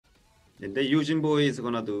And then Youjin boy is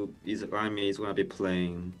gonna is gonna be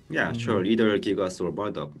playing. Yeah, sure. Either Gigas or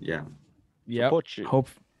Murdoch. Yeah. Yeah. Pochi, Hope.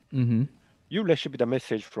 you received a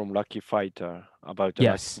message from Lucky Fighter about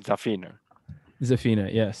Yes. Zafina.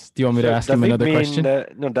 Zafina, yes. Do you want me to So ask does him it another mean question?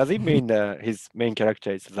 no? Does it mean his main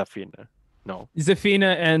character is Zafina? No.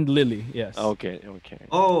 Zafina and Lily, yes. Okay. Okay.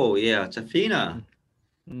 Oh yeah, Jafina.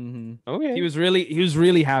 Okay. He was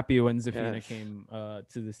really happy when Zafina Yes. came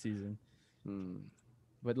to the season. Hmm.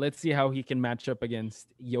 But let's see how he can match up against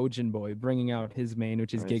Youjin boy, bringing out his main,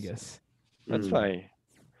 which is I see. Gigas. That's why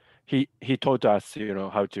he taught us,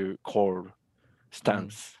 how to call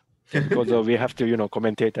stance. Because we have to,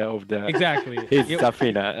 commentator of the Exactly. his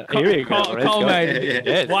Zafina. Here we go. Let's Call go. man.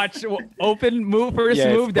 Yes. Watch open move first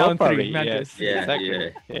Yes, move down properly, 3 matches. Yes. Yeah, Exactly. yeah.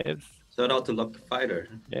 Yes. Shout out to Lucky Fighter.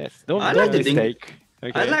 Yes. I Don't like the mistake.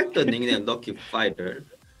 Okay. I like the nickname Lucky Fighter.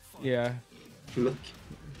 Yeah. Look.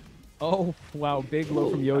 Oh wow, big low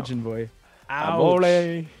from Youjin boy. Ouch.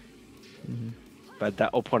 Amore. But the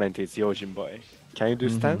opponent is Youjin boy. Can you do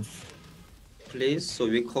stance? Please, so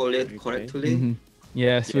we call it correctly.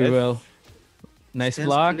 Yes, we Yes. will. Nice Stance,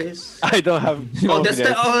 block. please. I don't have. Oh, that's the,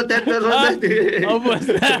 that. Almost.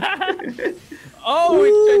 Oh, he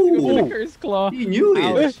tried to go for the Ooh. curse claw. He knew it.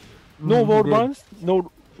 Ouch. No wall Good. bounce. No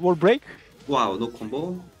wall break. Wow, no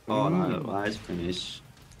combo. Oh, nice finish.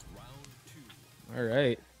 All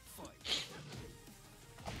right.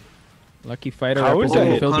 Lucky Fighter How is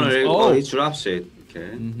representing that? the Philippines. Oh, he drops it.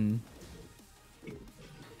 Okay.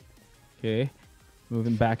 Okay.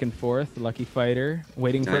 Moving back and forth. Lucky Fighter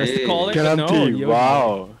waiting for us to Nice. call it. but no, Guarantee. Youjin.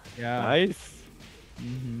 Wow. Yeah. Nice.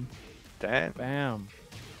 Damn. Bam.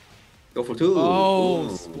 Go for 2. Oh,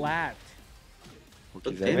 Ooh. splat.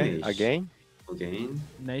 The Damage. damage. Again. Again.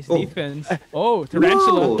 Nice Oh. defense. Oh,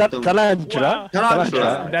 Tarantula. Whoa. Tarantula.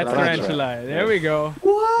 Tarantula. That's Tarantula. There we go.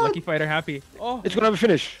 What? Lucky Fighter happy. Oh, It's gonna be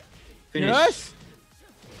finished. Finish. yes.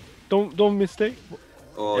 Don't mistake.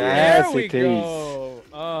 Oh, Yeah. yeah. There we it go.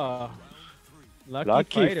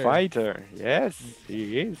 Lucky Fighter. Yes,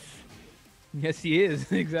 he is. Yes, he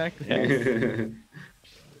is. Exactly. Yes.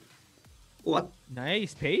 What?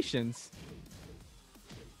 Nice patience.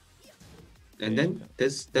 And then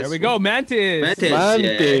that's There we go. Mantis. Mantis.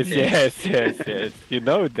 Mantis. Yeah. Yes. You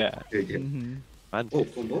know that. Okay. Oh,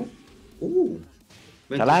 Mantis. combo. Ooh.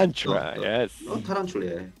 Tarantula. No, Yes. No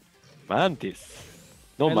tarantula. Mantis.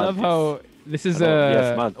 No I Mantis. love how this is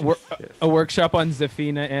Yes, Mantis. Yes. a workshop on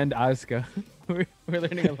Zafina and Asuka. we're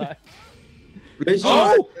learning a lot.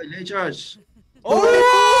 Oh! Recharge.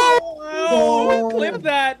 Oh, clip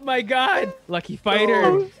that! My God, Lucky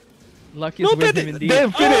Fighter. Luck is No, with that him indeed.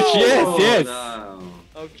 then finish. Oh, Yes. no.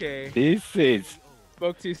 Okay, This is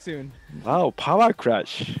spoke too soon. wow. Power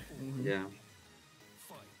crush. Yeah.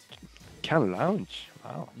 Can launch.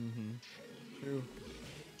 Wow. True.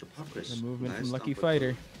 The The movement from Nice Lucky combo.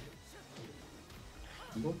 Fighter.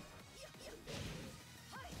 Combo.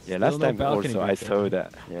 Yeah. Last no time balcony also I break there. saw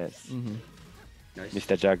that. Yes. Nice.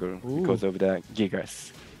 Mr. Jagger because of the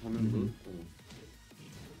Gigas.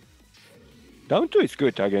 Down 2 is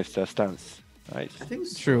good against the stance. Nice. I think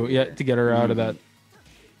so. True. Yeah, to get her out of that.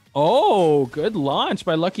 Oh, good launch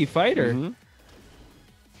by Lucky Fighter.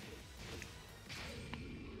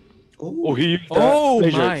 Oh, Oh, he used the Oh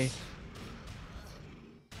lasers. my.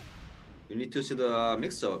 you need to see the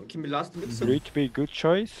mixer. Can be last mixer. Would it be good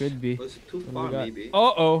choice? Could be. Was it too What do far, we got? maybe?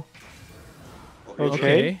 Oh.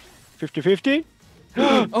 Okay. 50-50?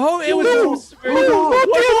 Oh, it was. Oh,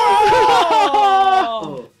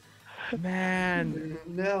 Man,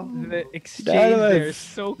 no. the exchange That there was- is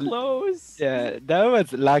so close. Yeah, that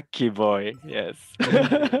was lucky boy. Yes.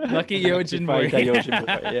 Lucky Youjin boy. Fighter Youjin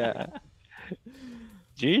boy. Yeah.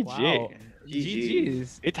 GG. Wow. GG.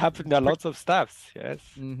 GG's. It happened a lot of stuffs. Yes.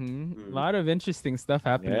 A lot of interesting stuff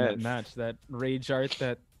happened in that Yes. match. That rage art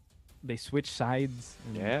that they switch sides.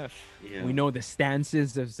 and Yes. Yeah. We know the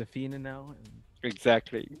stances of Zafina now. and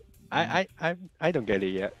Exactly. I don't get it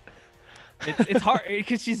yet. It's hard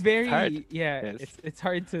because she's very hard. yeah. Yes. It's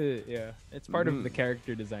hard to It's part of the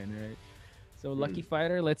character design, right? So Lucky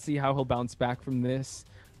Fighter. Let's see how he'll bounce back from this.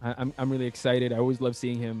 I'm really excited. I always love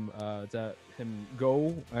seeing him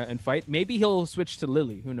go and fight. Maybe he'll switch to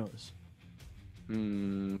Lily. Who knows?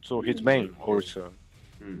 So his main also.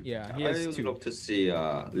 Yeah, he I has would two. love to see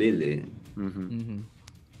Lily.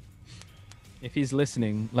 If he's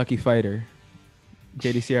listening, Lucky Fighter,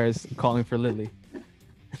 JDCR is calling for Lily.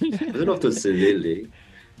 I would love to see Lily.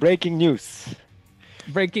 Breaking news.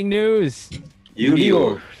 Breaking news.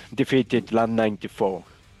 Yu-Gi-Oh! Defeated Land 94.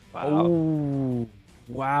 Wow. Oh,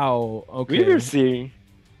 wow. Okay. We will see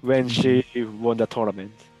when she won the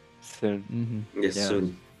tournament soon. Yes, Yeah.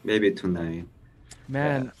 soon. Maybe tonight.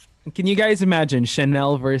 Man, Can you guys imagine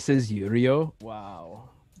Chanel versus Yurio? Wow.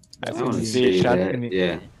 I I That's want gonna to be- see Shan- that. gonna be-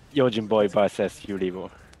 Yeah. Yojin Boy versus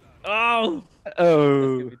Yuribo. Oh, that's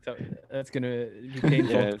Oh, gonna be tough. That's gonna be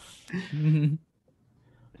painful. yes. Mhm.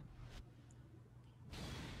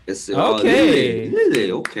 It's Okay.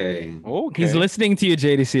 Lily. Okay. Okay. He's listening to you,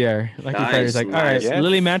 JDCR. Lucky Nice, Fighter's like, all right, nice. Yes.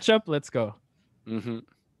 Lily matchup, let's go. Mm-hmm.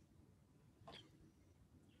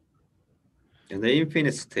 And the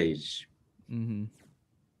infinite stage. Mm-hmm.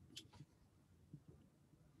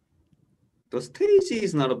 The stage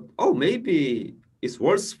is not a. Oh, maybe it's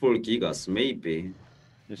worse for Gigas. Maybe.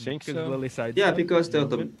 You think Because so? Lily side. Yeah, step because a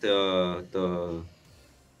little bit. the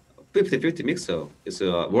 50-50 mixer is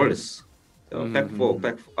worse.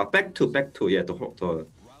 The back two. Yeah,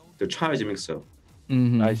 the charge mixer.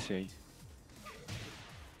 Mhm. I see.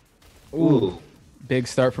 Ooh. Big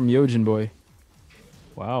start from Youjin boy.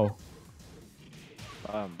 Wow.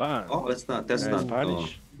 Bam, bam. Oh, that's not. That's Nice not.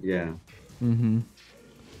 punish. Yeah. Mm-hmm.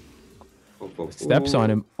 Oh. Steps on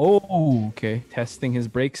him. Oh, okay. Testing his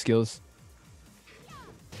break skills.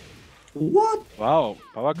 What? Wow.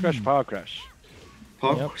 Power crash, power crash.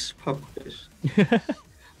 Pop. No,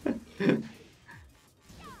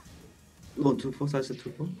 2-4, size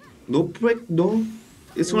 2-4. No break, no.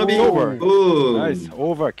 It's gonna be Over. Oh, Nice.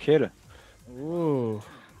 Overkill. Ooh.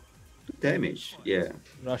 damage. Yeah.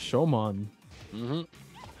 Rashomon. Mm-hmm.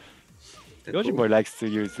 That Yojin Boy likes to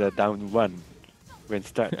use down one when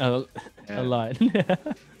start. A Yeah. lot.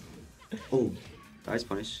 Oh, nice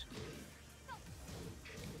punish.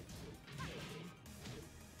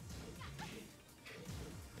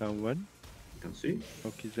 Down one. Down 3.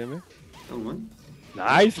 Okizeme. Down 1.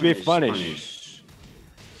 Nice with punish.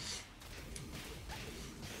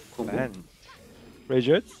 Combo. Man.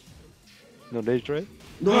 Ragers? No rage red?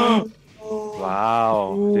 No.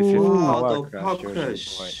 Wow. This is Wow, power the crash. power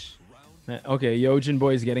Yojin crash. Okay, Youjin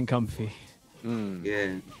boy is getting comfy. Boy. Mm.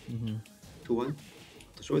 Yeah. Mhm. 2-1.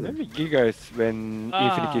 The shoulder. Maybe Gigas when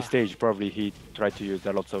Infinity Ah. stage probably he tried to use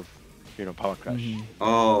a lot of power crash. Mhm.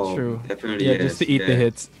 Oh, True. definitely. Yeah, yes, just to eat the yeah.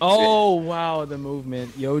 hits. Oh, wow, the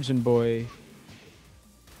movement. Youjin boy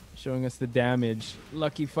showing us the damage.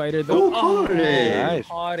 Lucky Fighter though. Oh, caught it. Nice.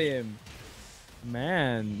 Caught him.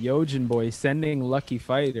 Man, Youjin boy sending Lucky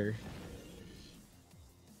Fighter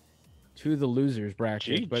to the losers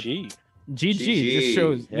bracket. But GG. GG just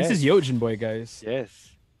shows this is Yes. Youjin boy, guys.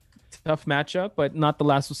 Yes. Tough matchup, but not the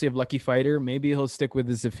last we'll see of Lucky Fighter. Maybe he'll stick with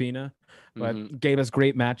the Zafina, but Mhm. gave us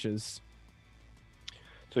great matches.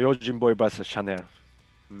 So Yojin Boy versus Chanel.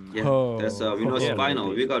 Yeah, Oh. that's winner's Yeah, final.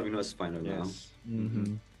 maybe. We got winner's final now. Yes.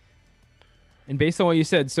 Mm-hmm. And based on what you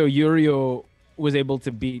said, so Yurio was able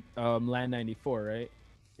to beat Land 94, right?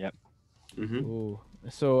 Mm-hmm. Ooh.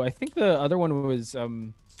 So I think the other one was I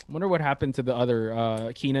wonder what happened to the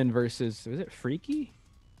other Keenan versus was it Freaky?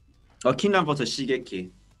 Kingdom versus Shigeki.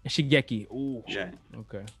 Shigeki. Ooh. Yeah,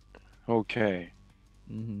 Okay. Okay.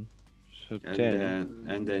 Mm-hmm. So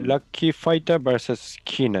and then Lucky Fighter versus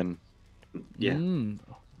Keenan. yeah.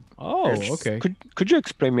 Oh, Yes. okay. Could you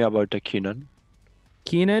explain me about the Keenan?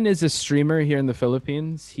 Keenan is a streamer here in the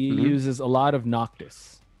Philippines. He Mhm. uses a lot of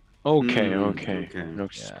Noctis. Okay, okay.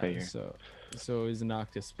 Nox player. So he's a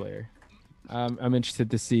Noctis player. I'm interested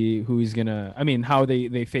to see who he's gonna. I mean, how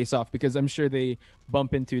they face off because I'm sure they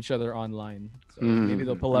bump into each other online. So maybe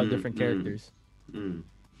they'll pull out different characters. Mm.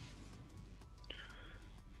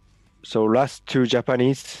 So last two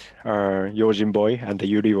Japanese are Yojin Boy and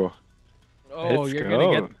the Yuriwo. Oh, Let's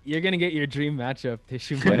you're gonna get your dream matchup.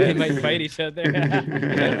 Tissue Yes. they might fight each other.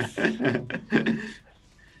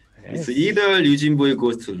 It's either Youjin Boy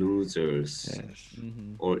goes to losers, Yes.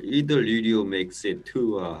 Mhm. or either Ryu makes it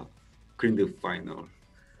to grand final.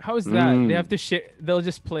 How is that? They Mm. have to share. They'll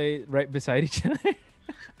just play right beside each other.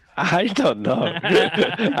 I don't know.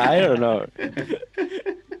 I don't know.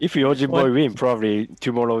 If Yojin Boy win, probably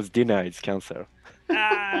tomorrow's dinner is canceled.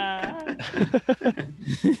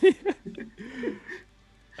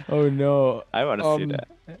 Oh no. I want to see Um, that.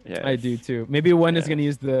 Yes. I do too. Maybe one is Yes. gonna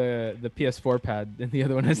use the PS4 pad, and the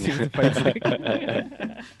other one has to use the fight stick.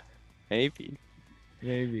 Maybe.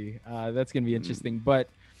 Maybe that's gonna be interesting. But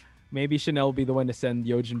maybe Chanel will be the one to send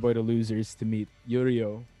Youjin Boy to losers to meet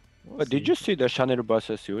Yurio. We'll But did see. you see the Chanel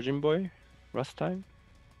versus Yojin Boy last time?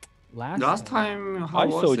 Last time, how I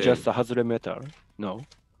was saw it? just a Hazure Metal. No.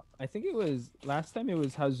 I think it was last time. It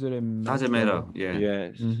was Hazure. Doesn't matter. Yeah.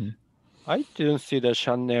 Yes. Mhm. I didn't see the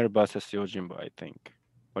Chanel versus Yojin Boy, I think.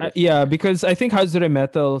 What if- Yeah, because I think Hazure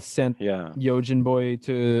Metal sent Yeah, Youjin Boy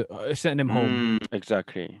to send him home.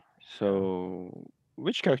 exactly. So,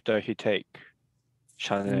 which character he take?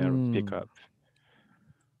 Chanel pick Mm. up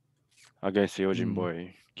against Yojin Mm.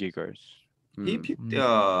 Boy Gigas. He picked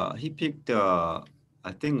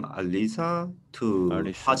I think Alisa to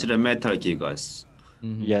Alisa. Hajire Metal Gigas.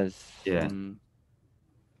 Mhm. Yes. Yeah.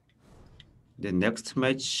 The next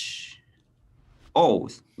match. Oh,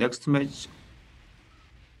 next match.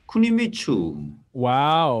 Kunimitsu.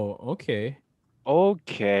 Wow. Okay.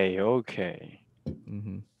 Okay.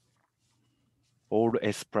 Hmm. All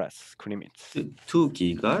Express Kunimitsu. 2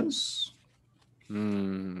 gigas.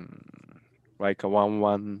 Like a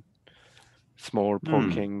 1-1 small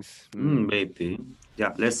pokings. Maybe.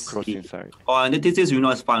 Yeah, let's Cross see. inside. Oh, and this is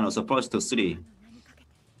Universe Final, so first to 3.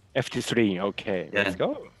 FT3. Okay, Yeah. let's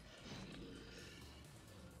go.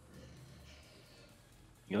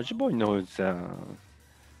 Yoji Boy knows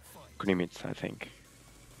Kunimitsu, I think.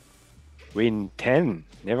 Win 10.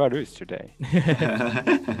 Never lose today.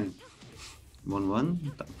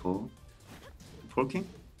 1-1 for King.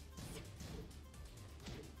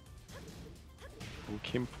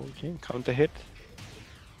 Poking. Counter hit.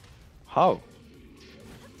 How?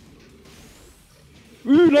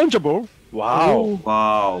 Ooh, launchable. Wow.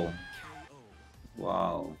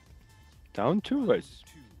 Wow. Down 2 guys.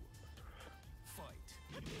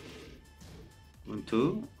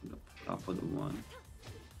 1-2. Up for the 1.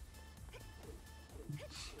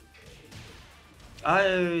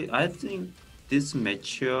 I think this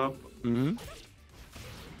matchup.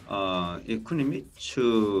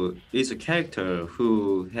 Kunimitsu is a character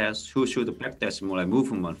who should backdash more like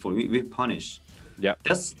movement for with punish. Yeah.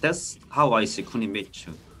 That's how I see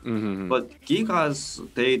Kunimitsu. But Gigas,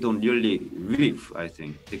 they don't really whip, I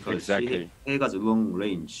think, because Exactly. he has long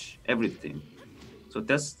range, everything. So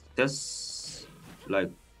that's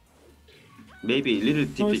like maybe a little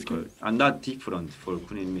difficult and not different for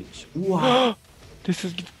Kunimitsu. Wow. This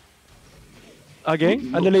is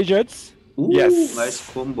again Ooh. under legends. Ooh, Yes.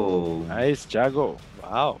 nice combo. Nice Jago.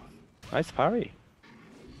 Wow. Nice parry.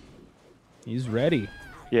 He's ready.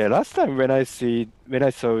 Yeah, last time when I saw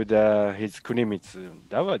his Kunimitsu,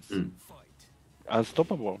 that was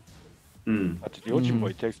unstoppable. But Youjin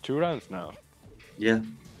Boy takes 2 rounds now. Yeah.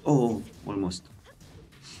 Oh, almost.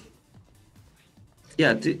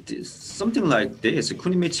 Yeah, something like this.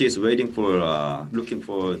 Kunimitsu is waiting for, looking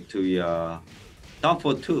for to down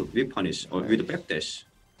for 2 with punish or with backdash.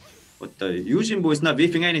 But the Youjin Boy is not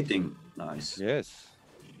whiffing anything. Nice. Yes.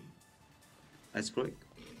 Nice break.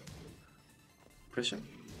 Pressure.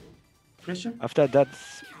 After that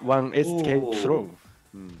one escape Oh. throw.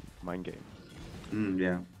 Mind game.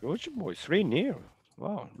 Yeah. Youjin Boy 3 near.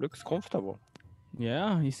 Wow, looks comfortable.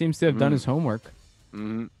 Yeah, he seems to have done his homework.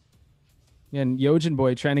 And Youjin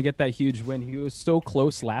Boy trying to get that huge win. He was so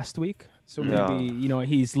close last week. So maybe,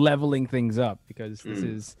 he's leveling things up because this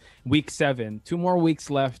is week 7. 2 more weeks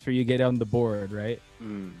left for you to get on the board, right?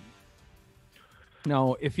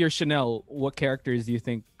 Now, if you're Chanel, what characters do you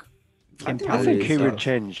think can I think he will Alisa.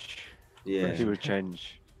 change. Yeah. He will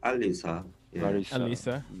change. Alisa. Yeah.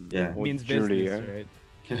 Alisa Yeah. Or means Julia. business,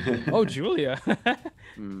 right? Oh, Julia.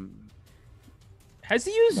 Has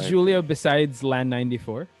he used Like- Julia besides Land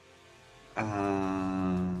 94?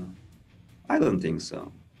 I don't think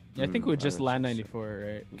so. Yeah, I think it was I just don't Land think so. 94,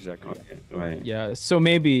 right? Exactly. Okay, right. Yeah, so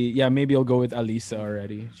maybe I'll go with Alisa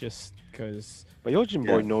already, just because. But Youjin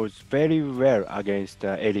Boy Yeah. knows very well against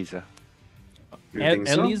Elisa. You think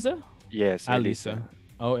so? Elisa? Yes, Alisa.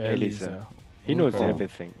 Oh, Elisa. Elisa. He knows Oh.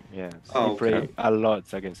 everything. Yes. Oh, he play okay. a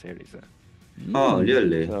lot against Elisa. Oh,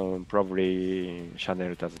 really? So probably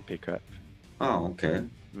Chanel doesn't pick up. Oh, okay.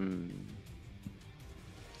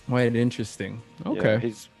 Wait, interesting. Yeah, Okay.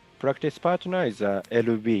 his practice partner is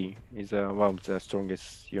LB. Is one of the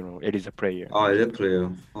strongest, Elisa player. Oh, the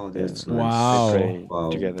player. Oh, that's nice. Wow. They play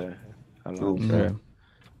Wow. together a lot. Okay. Okay.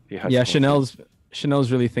 He has Yeah, confidence.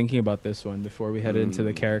 Chanel's really thinking about this one before we head into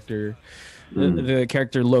the character, Mm. the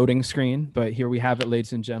character loading screen. But here we have it,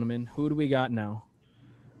 ladies and gentlemen. Who do we got now?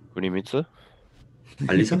 Kunimitsu?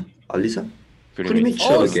 Alisa? Kunimitsu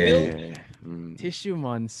Oh, again.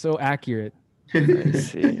 Tissuemon, so accurate. I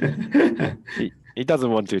see. he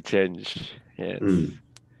doesn't want to change. Yes.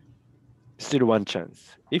 Still one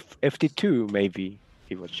chance. If FT2, maybe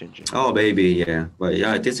he was changing. Oh, maybe, yeah. But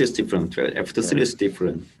yeah, this is different. After 3 is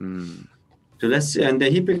different. So let's see. And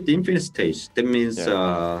then he picked the infinite stage. That means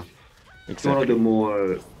one of the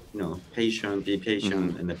more, patient, be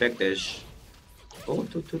patient, and the backdash. Oh,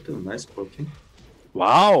 2. Nice blocking.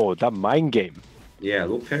 Wow, that mind game. Yeah,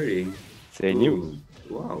 low parry. They knew.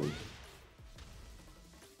 Ooh, wow.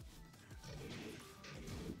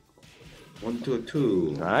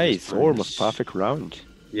 1-2. Nice, almost perfect round.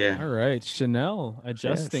 Yeah. All right, Chanel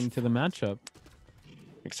adjusting to the matchup.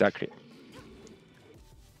 Exactly.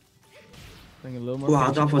 Playing a little more. Wow,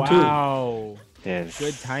 patient. down for 2. Wow. Yes.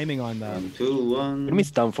 Good timing on that. 2-1. Enemy's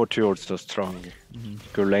down for 2 also strong.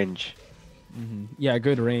 Good range. Yeah,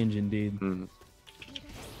 good range indeed.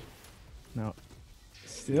 Now,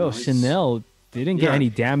 still Nice. Chanel didn't get any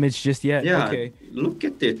damage just yet. Yeah, Okay. look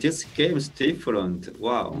at it. This game is different.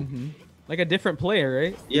 Wow. Like a different player,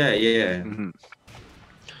 right? Yeah.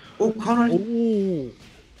 Oh, counter. Oh.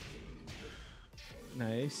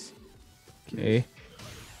 Nice. Okay.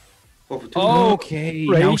 Okay.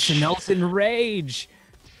 Rage. Now Chanel's in rage.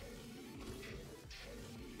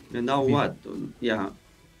 And now what? Yeah.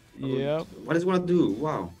 Yep. What is he gonna do?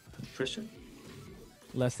 Wow. Pressure.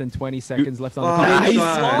 Less than 20 seconds left on the Nice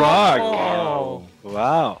clock. rock. Oh.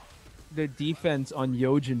 Wow. The defense on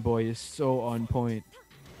Youjin boy is so on point.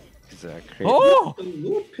 Exactly. Oh!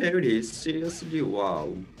 No parry. Seriously,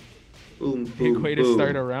 wow. Boom, Big boom, way boom. to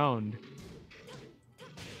start a round.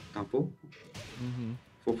 Tempo.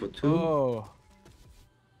 4 for 2. Oh.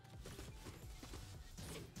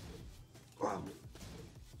 Wow.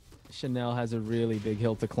 Chanel has a really big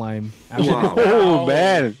hill to climb. Wow. Oh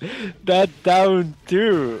man, that down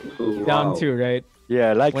 2. Oh, Down wow. 2, right?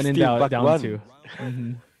 Yeah, like When in Steve doubt, back down 1. 2.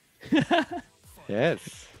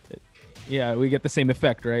 Yes. Yeah, we get the same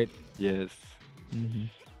effect, right? Yes.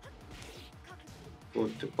 4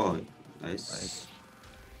 to 5. Nice.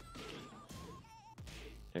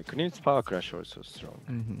 Yeah, Kunimitsu's power crash also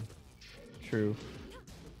strong. True.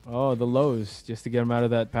 Oh, the lows, just to get him out of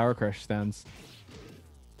that power crush stance.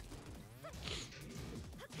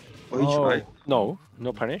 Oh, he tried. No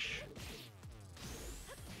punish.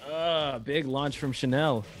 Big launch from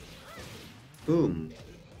Chanel. Boom.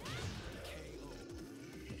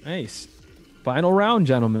 Nice. Final round,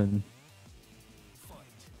 gentlemen.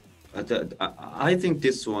 I think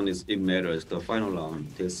this one it matters. The final round,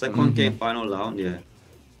 the second game, final round, yeah.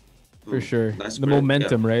 For sure. Nice The break,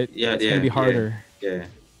 momentum, yeah. right? Yeah, it's gonna be harder. Yeah.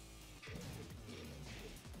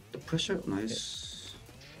 The pressure, nice.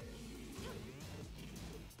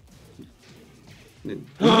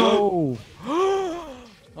 Oh!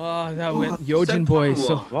 Oh, that went Youjin second boy. one.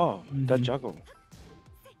 So Wow, that juggle.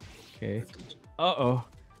 okay. Uh-oh.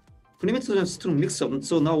 Kunimitsu has strong mix-up,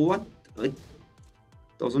 so now what?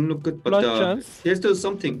 Doesn't look good, but Last chance. here's still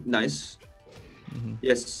something nice.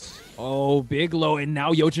 Yes. Oh, big low, and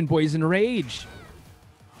now Youjin boy is in rage.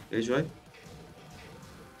 Rage, right?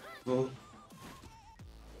 Throw!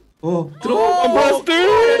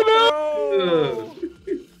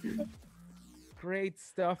 Great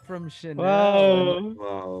stuff from Chanel. Wow.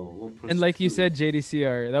 Wow. And like you said,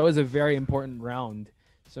 JDCR, that was a very important round.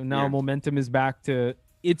 So now momentum is back to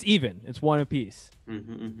it's even. It's one apiece.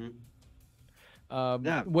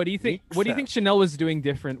 What do you think? What do you think Chanel was doing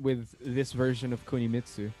different with this version of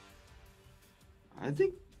Kunimitsu? I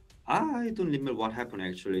think I don't remember what happened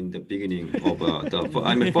actually in the beginning of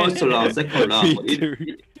first round, second round.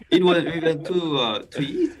 It was even too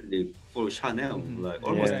easy for Chanel, like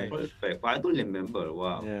almost perfect. But I don't remember.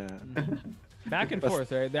 Wow. Yeah. Back and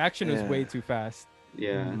forth, right? The action was way too fast.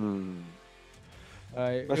 Yeah.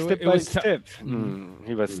 But step by step,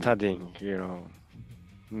 he was studying, you know.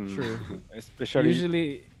 True. Especially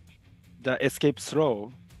usually the escape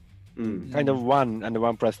throw, kind of 1 and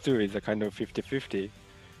 1 plus 2 is a kind of 50-50.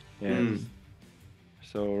 Yes.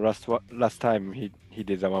 So last time he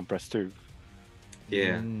did the 1 plus 2.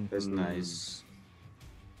 Yeah, that's nice.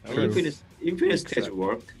 True. Infinite stage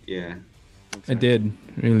worked. Yeah. It did,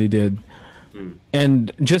 really did.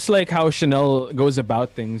 And just like how Chanel goes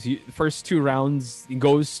about things, first 2 rounds he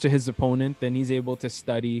goes to his opponent, then he's able to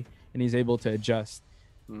study and he's able to adjust.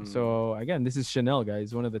 So again, this is Chanel,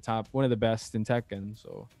 guys, one of the best in Tekken.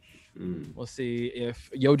 So we'll see if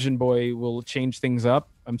Youjin boy will change things up.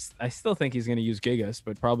 I still think he's going to use Gigas,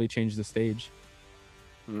 but probably change the stage.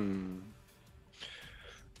 Kunimitsu.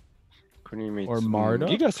 Or Marda.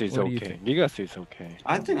 Gigas is okay. Gigas is okay.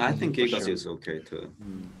 I think Gigas is okay too.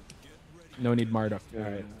 No need Marduk.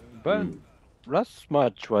 Right. But last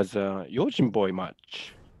match was a Youjin boy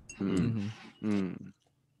match.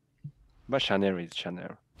 But Chanel is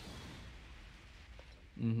Chanel.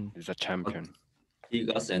 He's a champion.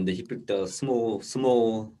 Gigas, and he picked the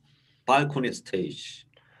small balcony stage.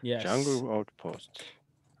 Yes. Jungle outpost.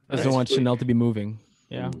 Doesn't want Chanel to be moving.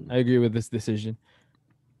 Yeah, I agree with this decision.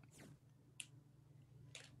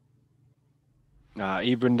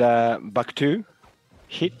 Even the back 2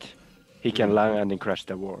 hit, he can land and then crash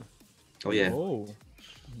the wall. Oh yeah. Oh.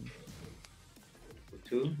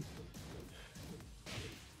 2.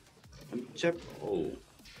 Check. Oh.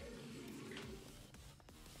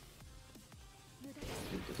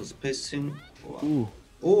 The spacing. Wow. Ooh.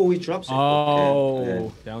 Oh, he drops it. Oh,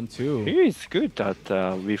 okay. down 2. He is good at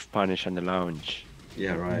whiff punish and the lounge.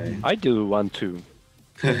 Yeah, right. I do 1-2.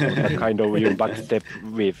 That kind of you backstep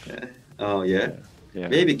with. Oh, yeah? Yeah.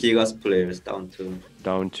 Maybe Gigas players down to.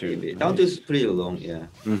 Down 2. Maybe. Down to is pretty long, yeah.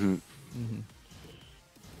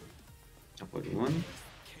 Upward 1.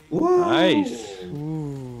 Whoa! Nice.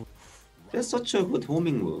 Ooh. That's such a good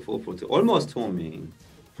homing move. 4-4-2. Almost homing.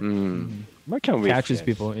 What can we Catches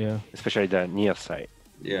people, yeah. Especially the near side.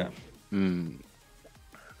 Yeah.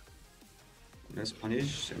 Let's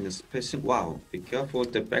punish and the spacing. Wow, be careful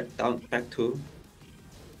the back down, back two.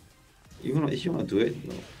 If you wanna do it,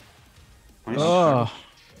 no. Punish. Oh.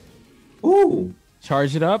 Ooh.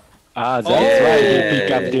 Charge it up. Ah, that's why you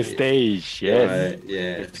pick up this stage. Yes. Right,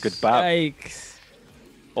 yes. It's good buff. Yikes.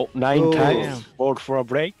 Oh, 9 times. Damn. Board for a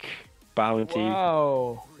break. Bounty.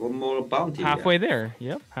 Wow. One more bounty. Halfway there.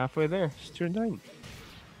 Yep, halfway there. Still 9.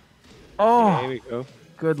 Oh, There we go.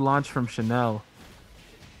 good launch from Chanel.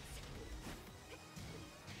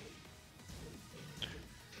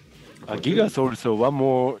 Gigas also one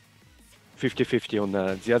more 50-50 on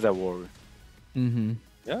the other wall.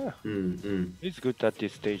 Yeah, he's good at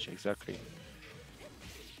this stage, exactly.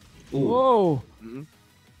 Ooh. Whoa.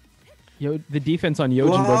 Yo, the defense on Youjin.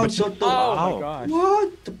 Wow, But shut the- oh Wow. my gosh.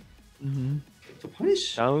 What? The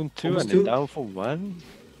punish? Down 2 Almost and then two. down for 1.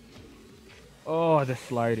 Oh, the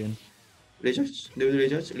sliding. Rejudge?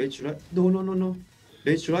 Rage right? No.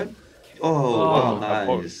 Rage right? Oh, Oh, wow,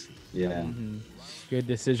 nice. Yeah. Good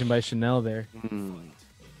decision by Chanel there.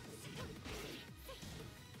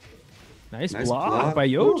 Nice, Nice block, block. by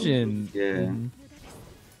Youjin. Yeah.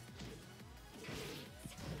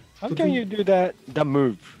 How can you do that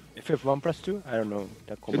move? FF1+2? I don't know.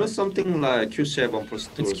 That You know something like QCF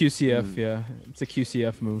 1+2. It's QCF, yeah. It's a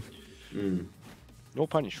QCF move. No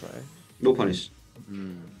punish, right? No punish.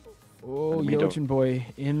 Oh, Middle. Youjin boy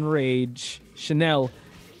in rage. Chanel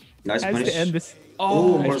Nice has punish. to end this.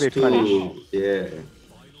 Oh, Oh, nice +2. punish. Yeah.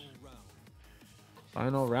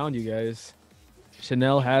 final round, you guys.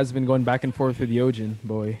 Chanel has been going back and forth with Youjin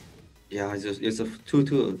boy. Yeah, it's a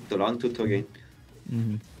 2-2, the round 2 again.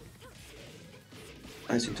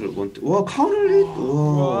 I think to want to. Whoa, counter it!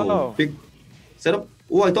 Whoa, Wow. big setup.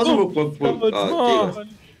 Oh, it doesn't work for Gigas.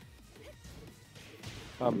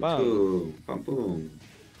 Bam, bam. Bam, boom.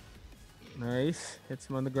 Nice. Hits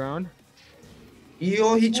him on the ground.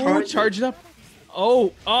 Yo, he Oh, charged. charged up.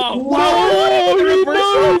 Oh, Wow. wow.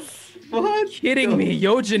 Reversal. What? Kidding me,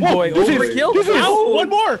 Youjin boy. this is- Overkill. this is- Ow, one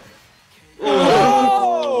more.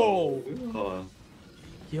 Oh. Oh,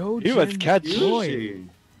 Youjin He was catching. boy.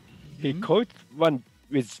 He caught one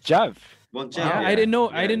with jab. One Yeah, jab. I didn't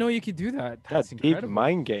know. Yeah. I didn't know you could do that. That's That deep incredible.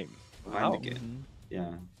 mind game. Mind Wow. again.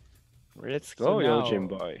 Yeah. Let's So go, now- Youjin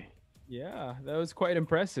boy. Yeah, that was quite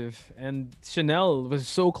impressive. And Chanel was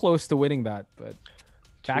so close to winning that, but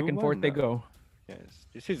back and 2-1 forth they now. go. Yes,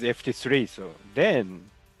 this is FT3, so then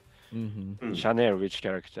Chanel, which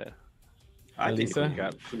character? I think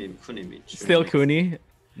Elisa? Kunimitsu. Still Kuni.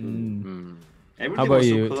 Everything How about was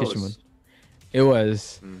so you, close. Tishimon? It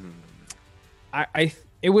was.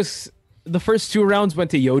 It was the first 2 rounds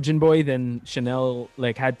went to Youjin boy. Then Chanel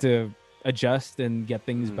had to adjust and get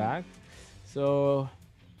things back. So,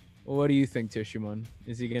 what do you think, Tishimon?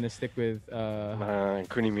 Is he gonna stick with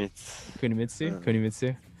Kunimitsu.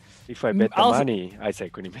 Kunimitsu? If I bet the I'll- money, I say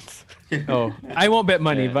Kunimitsu. Oh, I won't bet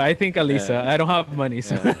money, Yeah. but I think Elisa. I don't have money,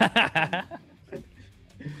 so.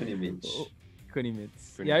 Kunimitsu.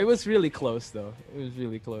 Kunimitsu. Yeah, it was really close though. It was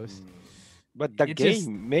really close. But the It game just-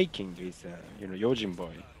 making is, Youjin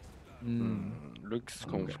boy. Looks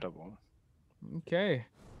Okay. comfortable. Okay.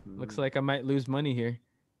 Looks like I might lose money here.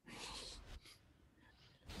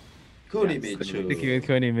 Kunimitsu. Sticking with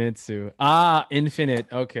Kunimitsu. Ah, infinite.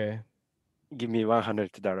 Okay. Give me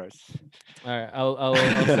 $100. All right. I'll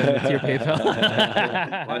send it to your PayPal.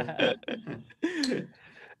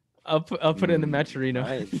 I'll put it in the match arena.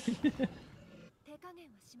 Nice.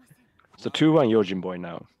 So 2-1 Youjin boy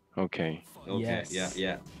now. Okay. Okay. Yes.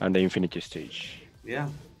 Yeah. And the infinity stage. Yeah.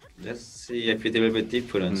 Let's see if it's a little bit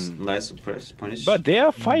difference. Nice press punish. But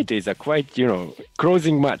their fight is a quite,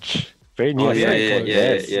 closing match. Very near. oh yeah, side.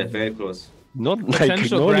 yeah, Yes. very close. Not like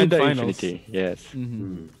Potential not in grand the finals. infinity. Yes.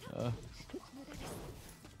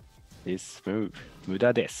 This move.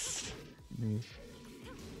 Muda desu.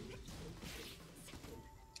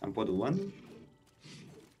 And for the one.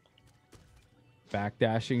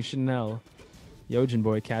 Backdashing Chanel. Youjin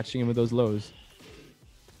boy catching him with those lows.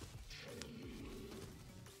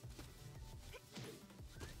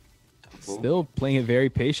 Still playing it very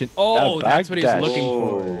patient. Oh, That that's what he's backdash. looking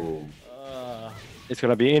for. Oh. It's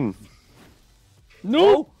gonna be in.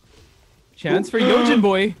 No! Chance for Youjin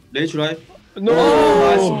boy. Rage right. No!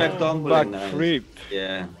 Oh, nice back down. Back Nice. flip.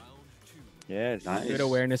 Yeah. Yes. Nice. Good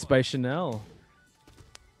awareness by Chanel.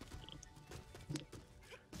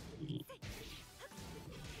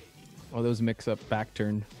 All those mix-up back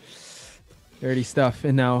turn. Dirty stuff.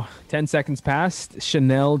 And now 10 seconds passed.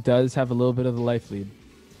 Chanel does have a little bit of the life lead.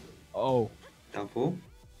 Oh. Down 4.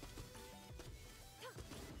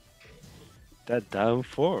 That down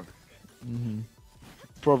 4.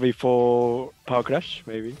 Probably for power crash,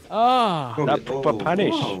 maybe. Ah. That proper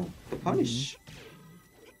punish. Wow. The punish.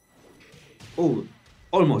 Oh,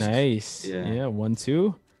 almost. Nice. Yeah. Yeah,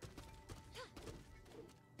 1-2.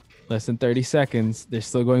 Less than 30 seconds. They're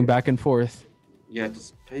still going back and forth. Yeah, the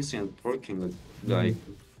spacing and working like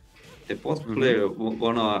the both player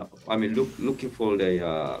wanna. I mean, looking for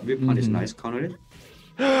the whip punish. Nice counter it.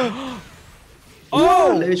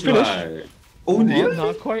 Oh, let's finish. try. Oh, Oh, really?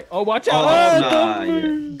 not quite. Oh, watch Oh, out. nah,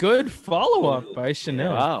 yeah. Good follow-up by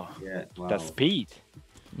Chanel. Wow. Yeah, wow. The speed.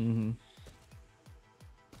 Mm-hmm.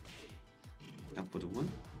 Now for the one.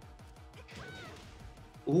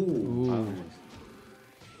 Ooh. Ooh. Nice.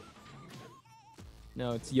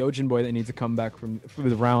 No, it's Youjin boy that needs to come back from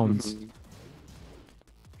the rounds.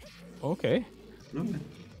 Okay. No.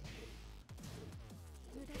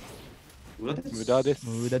 Muda desu.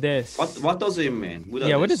 Muda desu. What does it mean?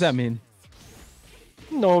 Yeah, what does that mean?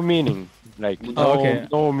 No meaning. Like, Oh, okay.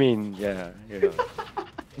 no mean. Yeah. You know.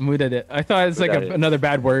 Muda desu. I thought it's like Muda desu. another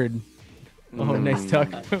bad word. Oh, nice tuck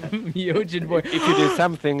from Youjin boy. If you do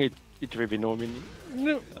something, it will be no meaning.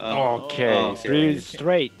 No. Okay. 3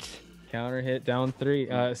 straight. Counter hit down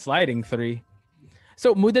 3. Sliding 3.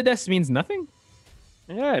 So Muda desu means nothing?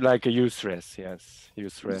 Yeah, like a useless. Yes,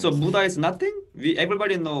 useless. So Buddha is nothing?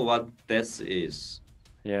 Everybody know what death is.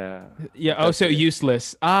 Yeah. Yeah. Oh, so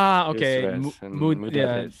useless. Ah, okay. Useless and Muda.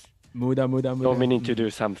 Yeah. desu. Muda. No meaning to do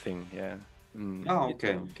something. Yeah. Oh,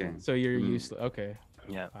 okay. So you're useless. Okay.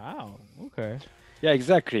 Yeah. Wow. Okay. Yeah,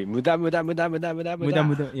 exactly. Muda.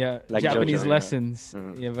 Muda. Yeah. Like Japanese JoJo, lessons.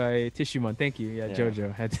 yeah. Yeah, by Tishimon. Thank you. Yeah, Yeah.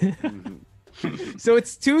 JoJo had. So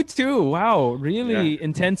it's 2-2. Wow, really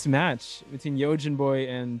intense match between Youjin boy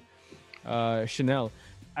and Chanel.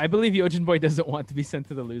 I believe Youjin boy doesn't want to be sent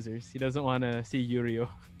to the losers. He doesn't want to see Yurio.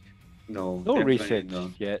 No. No definitely reset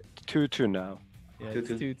no. yet. 2-2 now. Yeah, it's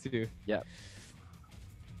 2-2. Yeah.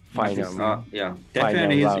 Final. Yeah, Final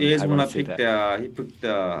definitely round, he's I gonna wanna see pick that. he picked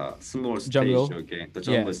the small stage Jungle. again, the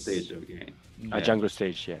jungle Yes. stage again. A jungle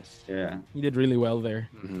stage, yes. Yeah. He did really well there.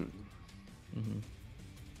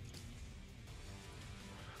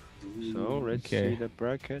 So let's Okay. see the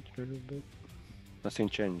bracket a little bit. Nothing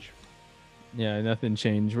changed. Yeah, nothing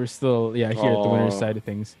changed. We're still here at the winner's side of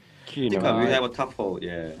things. I think we have a top 4.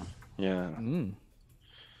 Yeah. Yeah.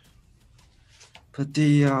 But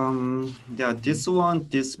the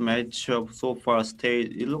this matchup so far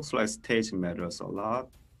stage, it looks like stage matters a lot.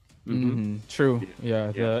 True.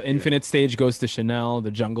 Yeah. The infinite stage goes to Chanel.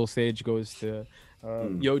 The jungle stage goes to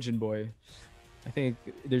Youjin boy. I think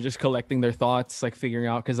they're just collecting their thoughts, like figuring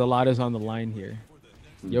out, because a lot is on the line here.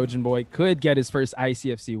 Youjin boy could get his first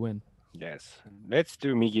ICFC win. Yes. Let's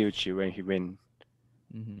do Migiuchi when he win.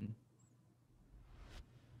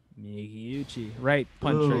 Migiuchi. Right.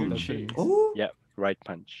 Punch. Right. That's what it is. Oh. Yeah. Right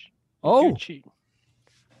punch. Oh. Migiuchi.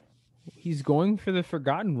 He's going for the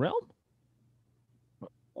Forgotten Realm?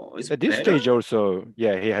 Oh, it's At this better? stage also,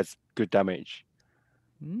 yeah, he has good damage.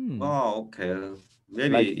 Oh, okay.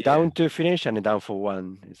 Maybe Like down to finish and down for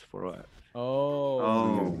 1 is for a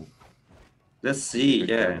Oh. Let's see. good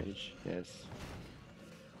Yeah. damage. Yes.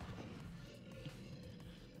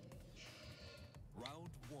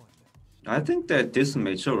 I think that this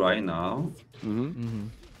matchup right now, Mm-hmm.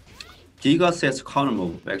 Gigas has counter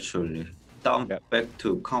move actually. Down Yep. back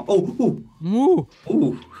to count. Oh.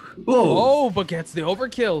 Ooh. Oh. But gets the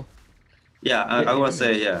overkill. Yeah, I would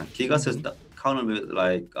say Gigas has the counter move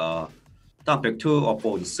like down back 2 or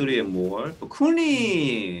 4, 3 and more. But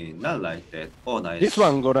Kuni not like that. Oh, nice. This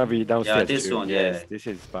one gonna be downstairs. this too. one, Yes, yeah. this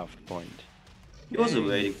is buff point. He was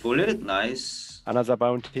waiting for it. Nice. Another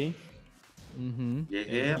bounty.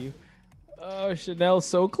 Yeah. Thank you. Oh, Chanel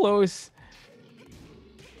so close.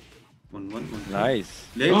 One. Nice.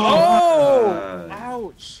 Oh!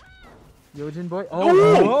 Ouch. Youjin boy.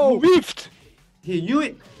 Oh, whiffed. He knew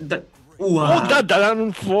it. That. Oh, Wow. that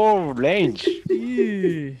down for range.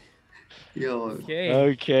 no. Yo. Okay.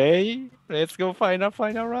 Okay, let's go final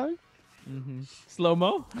round.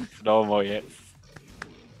 Slow-mo. No more yet.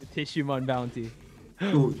 The Tishumon bounty.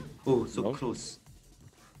 Oh, so No. close.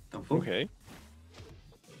 Down 4. Okay.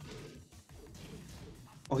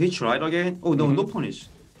 Oh, he tried again. Oh no, no punish.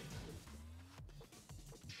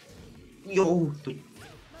 Yo.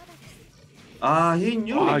 He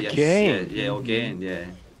knew it. Yes. Again. Yeah, again. Yeah.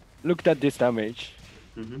 Look at this damage.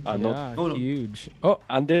 Not, Yeah, huge. Oh,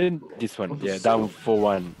 and then this one, yeah, down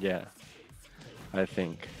 4-1, yeah, I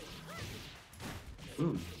think.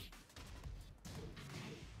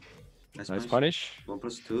 Nice punish.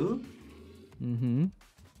 1+2. Mm-hmm.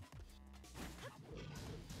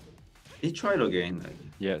 He tried again.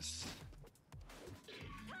 Yes.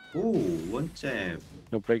 Oh, one jab.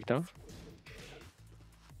 No breakdown.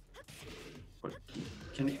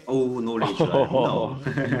 Can he? Oh, no rage line. No.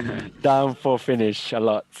 Down for finish a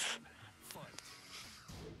lot.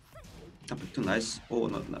 Number 2, nice. Oh,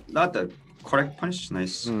 not the correct punch.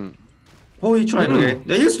 Nice. Oh, he tried again.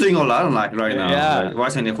 Yeah, he's doing a lot right now. Yeah. Like,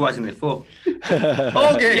 watching it for.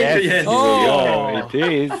 Okay. Yes. Oh, it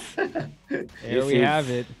is. There we have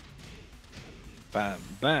it. Bam,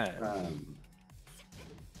 bam.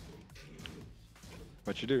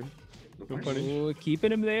 What you do? No punish. Ooh,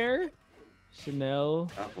 keeping him there.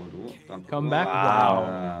 Chanel. Come back.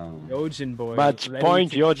 Wow. Youjin boy. Match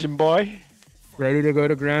point, Youjin boy. Ready to go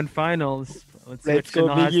to grand finals. Let's see what Let's go,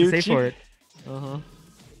 Chanel has Big to say Yuji. for it.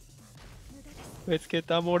 Let's get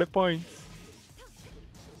that more points.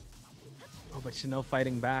 Oh, but Chanel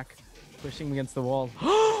fighting back. Pushing against the wall.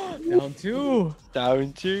 Down 2.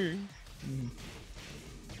 Down 2.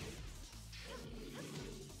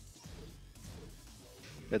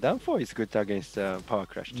 The down 4 is good against Power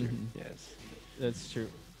Crash too. Yes. That's true.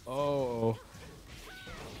 Oh.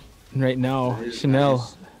 Right now, Chanel.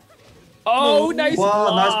 Nice. Oh, nice Wow,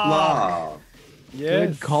 block. nice block. Yes.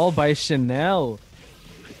 Good call by Chanel.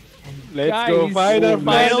 Let's go Guys,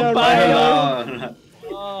 final.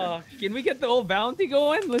 Oh, can we get the old bounty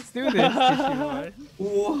going? Let's do this.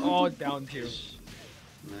 Oh, down 2.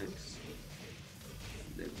 Nice.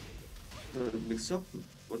 Mix up.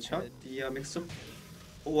 Watch out. The mix up.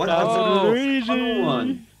 What? Oh, Another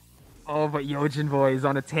one. Oh, but Youjin boy is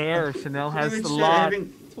on a tear. Chanel has a It's lot.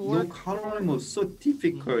 having no color was so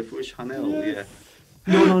difficult for Chanel. Yeah.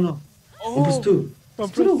 No. Oh, 1+2.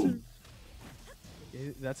 1+2.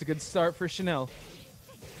 that's a good start for Chanel.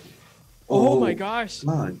 Oh, my gosh.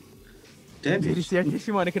 God. Did you Damage. see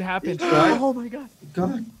Akishimon? It could happen. Right. Oh my god.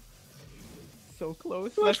 God. So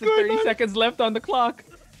close. Less than 30 seconds left on the clock.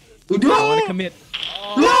 No! I want to commit.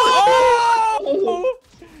 Oh!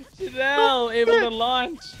 Chanel able to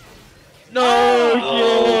launch.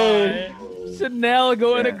 No! Chanel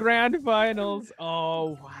going to grand finals.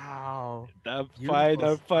 Oh, wow. The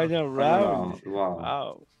Beautiful final round. Wow.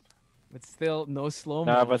 Wow. But still, no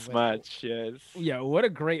slow-mo. Nervous match, yes. Yeah, what a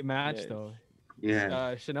great match, Yes. though.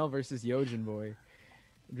 Yeah. Chanel versus Youjin boy.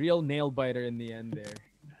 Real nail-biter in the end there.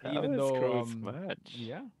 That Even was though, close match.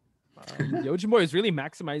 yeah. Youjin boy is really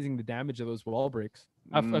maximizing the damage of those wall breaks.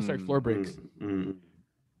 Sorry, floor breaks.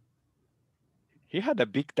 He had a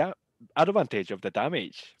big advantage of the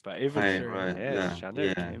damage, but even Right, yes, yeah, Chanel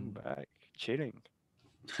yeah. came back chilling.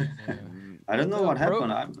 I don't know what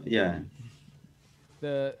happened. I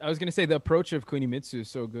was gonna say the approach of Kunimitsu is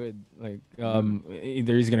so good. Like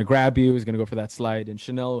either he's gonna grab you, he's gonna go for that slide, and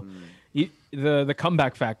Chanel, the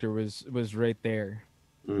comeback factor was right there.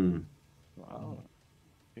 Wow.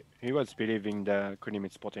 He was believing the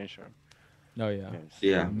Kunimitsu potential. Oh yeah. Yes.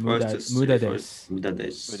 Yeah. Muda des. Muda des.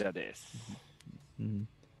 With that is.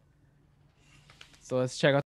 So let's check out